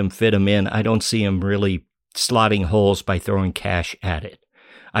attract them, fit them in, I don't see them really slotting holes by throwing cash at it.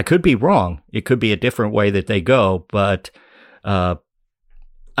 I could be wrong. It could be a different way that they go, but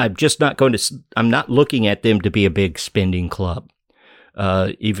I'm just not going to. I'm not looking at them to be a big spending club,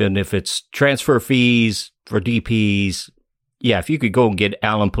 even if it's transfer fees for DPs. Yeah, if you could go and get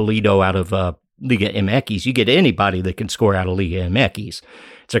Alan Pulido out of Liga MX, you get anybody that can score out of Liga MX.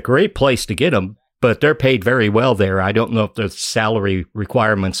 It's a great place to get them, but they're paid very well there. I don't know if the salary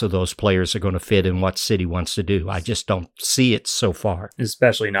requirements of those players are going to fit in what City wants to do. I just don't see it so far.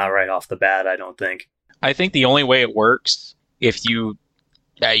 Especially not right off the bat, I don't think. I think the only way it works, if you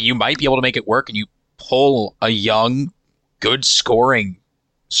might be able to make it work and you pull a young, good scoring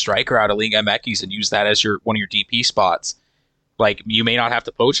striker out of Liga MX and use that as one of your DP spots. Like, you may not have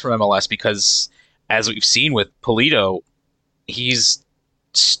to poach from MLS because, as we've seen with Pulido, he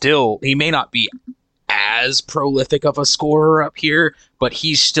may not be as prolific of a scorer up here, but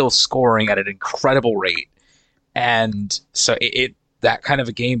he's still scoring at an incredible rate. And so that kind of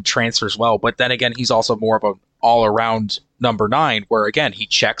a game transfers well. But then again, he's also more of an all-around number 9, where, again, he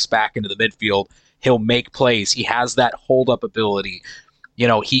checks back into the midfield. He'll make plays. He has that hold-up ability. You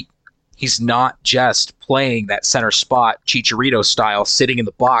know, he's not just playing that center spot, Chicharito style, sitting in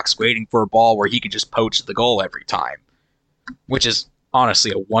the box waiting for a ball where he can just poach the goal every time, which is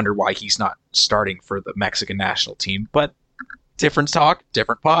honestly a wonder why he's not starting for the Mexican national team. But different talk,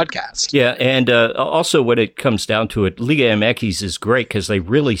 different podcast. Yeah, and also when it comes down to it, Liga MX is great because they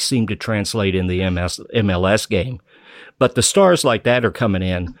really seem to translate in the MLS game. But the stars like that are coming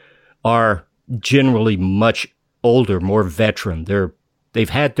in are generally much older, more veteran. They've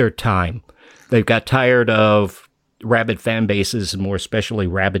had their time. They've got tired of rabid fan bases and more especially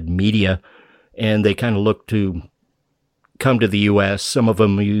rabid media, and they kind of look to come to the U.S. Some of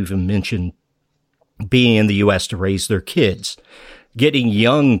them even mentioned being in the U.S. to raise their kids. Getting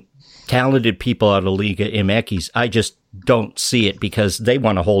young, talented people out of Liga MX, I just don't see it because they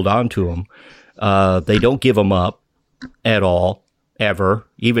want to hold on to them. They don't give them up at all, ever,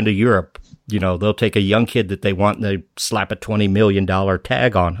 even to Europe. You know, they'll take a young kid that they want and they slap a $20 million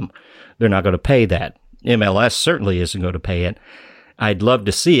tag on them. They're not going to pay that. MLS certainly isn't going to pay it. I'd love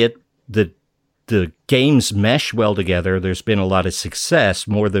to see it. The games mesh well together. There's been a lot of success,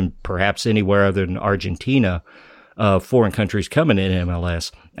 more than perhaps anywhere other than Argentina, foreign countries coming in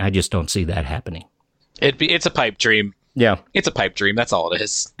MLS. I just don't see that happening. It's a pipe dream. Yeah. It's a pipe dream. That's all it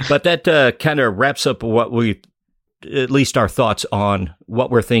is. But that kind of wraps up at least our thoughts on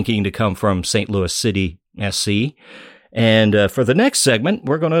what we're thinking to come from St. Louis City SC. And for the next segment,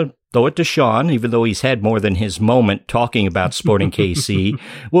 we're going to throw it to Sean, even though he's had more than his moment talking about Sporting KC.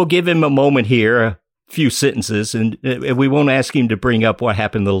 We'll give him a moment here, a few sentences, and we won't ask him to bring up what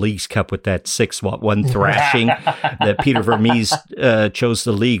happened in the Leagues Cup with that 6-1 thrashing that Peter Vermes chose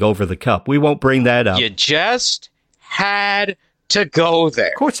the league over the cup. We won't bring that up. You just had to go there.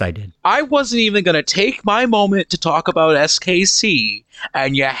 Of course I did. I wasn't even going to take my moment to talk about SKC,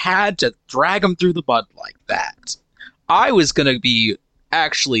 and you had to drag them through the mud like that. I was going to be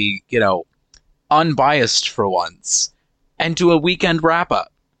actually, unbiased for once and do a weekend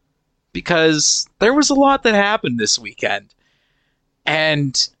wrap-up because there was a lot that happened this weekend.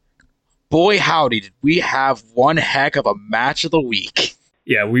 And boy, howdy, did we have one heck of a match of the week.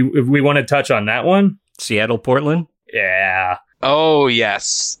 Yeah, we want to touch on that one. Seattle-Portland? Yeah. Oh,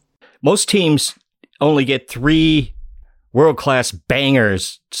 yes. Most teams only get 3 world-class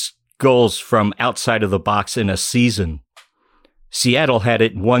bangers, goals from outside of the box in a season. Seattle had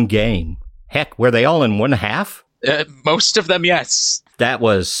it in one game. Heck, were they all in one half? Most of them, yes. That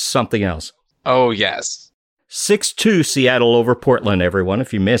was something else. Oh, yes. 6-2 Seattle over Portland, everyone,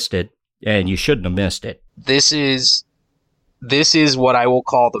 if you missed it. And you shouldn't have missed it. This is what I will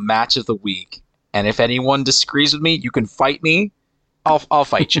call the match of the week. And if anyone disagrees with me, you can fight me. I'll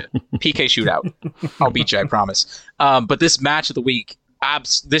fight you. PK shootout. I'll beat you, I promise. But this match of the week, I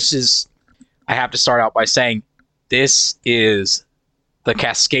have to start out by saying, this is the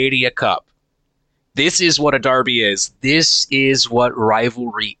Cascadia Cup. This is what a derby is. This is what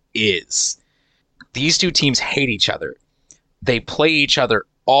rivalry is. These two teams hate each other. They play each other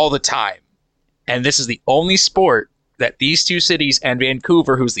all the time. And this is the only sport that these two cities and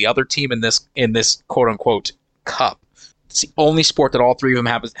Vancouver, who's the other team in this quote-unquote cup, it's the only sport that all three of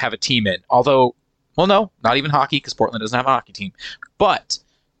them have a team in. Although, well, no, not even hockey, because Portland doesn't have a hockey team. But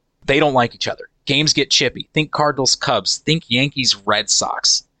they don't like each other. Games get chippy. Think Cardinals, Cubs. Think Yankees, Red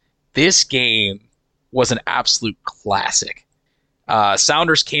Sox. This game was an absolute classic.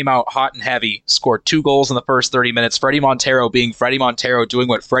 Sounders came out hot and heavy, scored 2 goals in the first 30 minutes. Freddie Montero being Freddie Montero, doing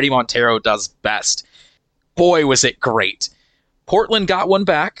what Freddie Montero does best. Boy, was it great. Portland got one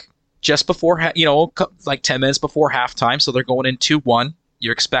back just before, like 10 minutes before halftime, so they're going in 2-1.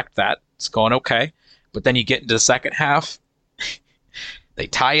 You expect that. It's going okay. But then you get into the second half, They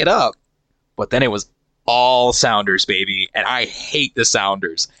tie it up, but then it was all Sounders, baby. And I hate the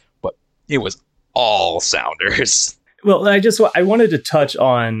Sounders, but it was all Sounders. Well, I wanted to touch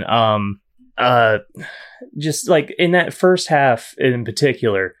on just like in that first half in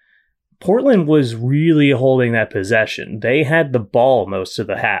particular, Portland was really holding that possession. They had the ball most of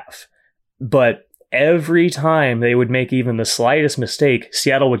the half, but every time they would make even the slightest mistake,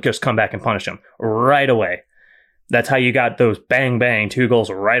 Seattle would just come back and punish them right away. That's how you got those bang, bang, 2 goals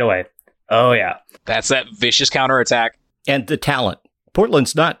right away. Oh, yeah. That's that vicious counterattack. And the talent.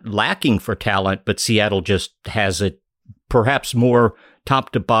 Portland's not lacking for talent, but Seattle just has it perhaps more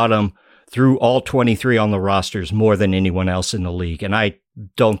top to bottom through all 23 on the rosters more than anyone else in the league. And I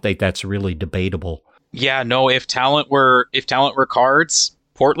don't think that's really debatable. Yeah, no, if talent were cards,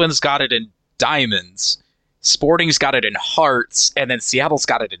 Portland's got it in diamonds, Sporting's got it in hearts, and then Seattle's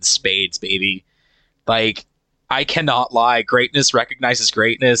got it in spades, baby. Like, I cannot lie. Greatness recognizes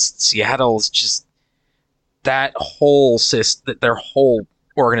greatness. Seattle's just that whole their whole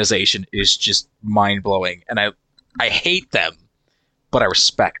organization is just mind-blowing. And I hate them, but I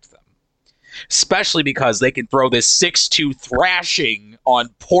respect them. Especially because they can throw this 6-2 thrashing on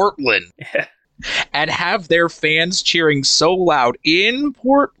Portland and have their fans cheering so loud in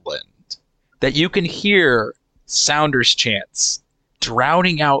Portland that you can hear Sounders chants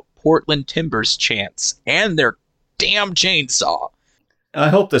drowning out Portland Timbers chants and their damn chainsaw. I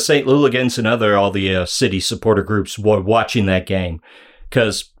hope the St. Louligans and all the city supporter groups were watching that game,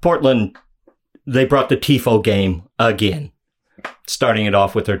 because Portland, they brought the TIFO game again. Starting it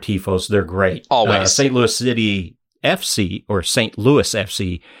off with their TIFOs, they're great. Always. St. Louis City FC, or St. Louis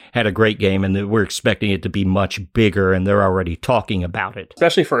FC, had a great game, and we're expecting it to be much bigger, and they're already talking about it.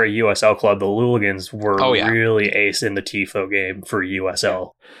 Especially for a USL club, the Louligans were really ace in the TIFO game for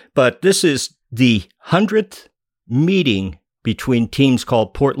USL. But this is the 100th meeting between teams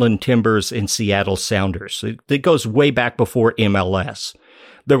called Portland Timbers and Seattle Sounders. It goes way back before MLS.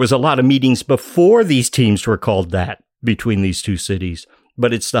 There was a lot of meetings before these teams were called that between these two cities,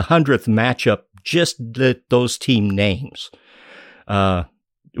 but it's the 100th matchup, just those team names. You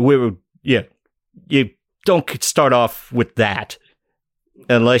don't start off with that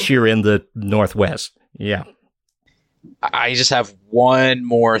unless you're in the Northwest. Yeah. I just have one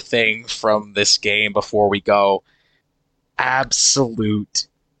more thing from this game before we go. Absolute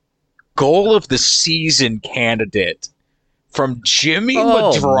goal of the season candidate from Jimmy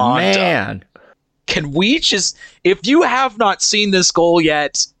Medranda. Man. Can we just, if you have not seen this goal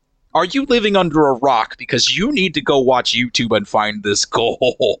yet, are you living under a rock? Because you need to go watch YouTube and find this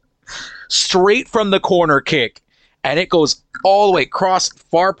goal. Straight from the corner kick. And it goes all the way across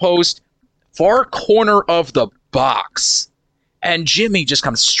far post, far corner of the box. And Jimmy just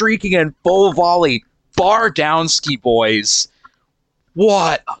comes streaking in full volley. Bar down, ski boys.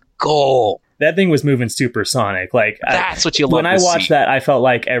 What a goal. That thing was moving supersonic. Like, that's what you love when I watched see. that, I felt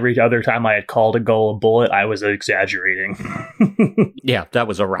like every other time I had called a goal a bullet, I was exaggerating. Yeah, that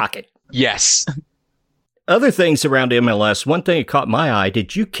was a rocket. Yes. Other things around MLS, one thing that caught my eye,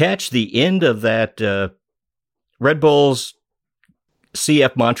 did you catch the end of that Red Bulls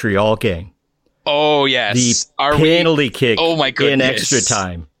CF Montreal game? Oh, yes. The penalty kick in extra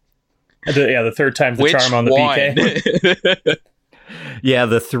time. The third time's the charm on the PK. Yeah,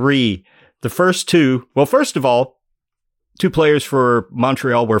 the 3. The first 2, well, first of all, 2 players for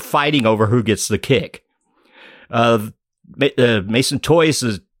Montreal were fighting over who gets the kick. Mason Toyes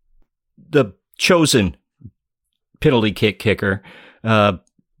is the chosen penalty kick kicker.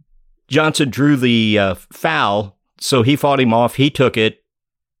 Johnson drew the foul, so he fought him off. He took it.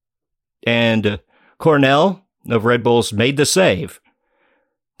 And Cornell of Red Bulls made the save.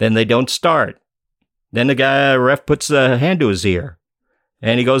 Then they don't start. Then the ref puts a hand to his ear.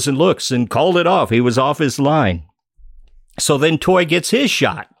 And he goes and looks and called it off. He was off his line. So then Toy gets his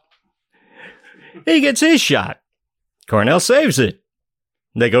shot. He gets his shot. Cornell saves it.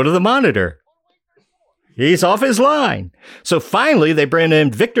 They go to the monitor. He's off his line. So finally, they bring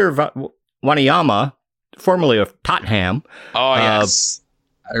in Victor Wanyama, formerly of Tottenham. Oh, yes.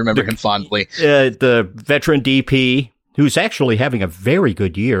 I remember him fondly. The veteran DP, who's actually having a very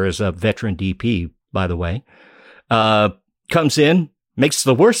good year as a veteran DP, by the way, comes in. Makes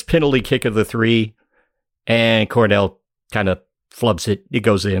the worst penalty kick of the 3, and Cornell kind of flubs it. It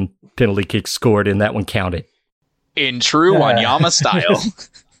goes in. Penalty kick scored, and that one counted. In true Wanyama style.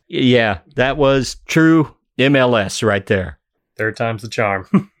 Yeah, that was true MLS right there. Third time's the charm.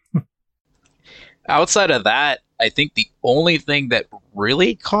 Outside of that, I think the only thing that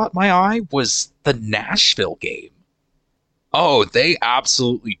really caught my eye was the Nashville game. Oh, they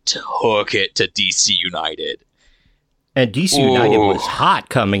absolutely took it to DC United. And DC United was hot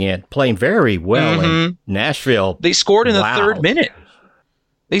coming in, playing very well in Nashville. They scored in the third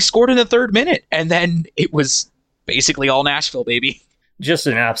minute. And then it was basically all Nashville, baby. Just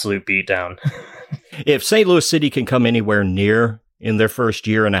an absolute beatdown. If St. Louis City can come anywhere near in their first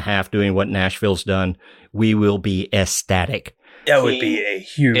year and a half doing what Nashville's done, we will be ecstatic. That would be a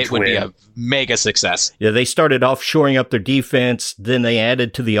huge win. It would be a mega success. Yeah, they started off shoring up their defense. Then they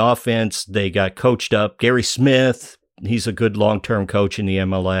added to the offense. They got coached up. Gary Smith, he's a good long-term coach in the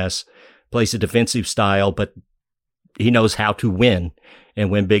MLS, plays a defensive style, but he knows how to win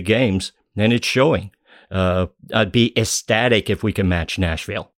and win big games, and it's showing. I'd be ecstatic if we can match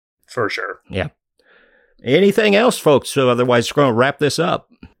Nashville. For sure. Yeah. Anything else, folks? So otherwise, we're going to wrap this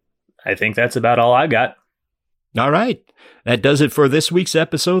up. I think that's about all I got. All right. That does it for this week's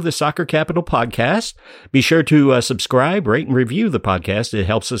episode of the Soccer Capital Podcast. Be sure to subscribe, rate, and review the podcast. It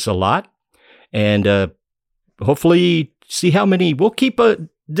helps us a lot. And hopefully see how many. We'll keep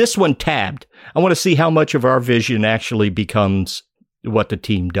this one tabbed. I want to see how much of our vision actually becomes what the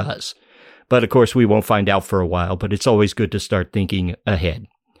team does. But, of course, we won't find out for a while. But it's always good to start thinking ahead.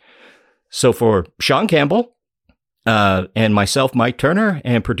 So for Sean Campbell and myself, Mike Turner,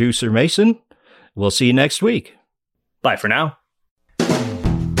 and producer Mason, we'll see you next week. Bye for now.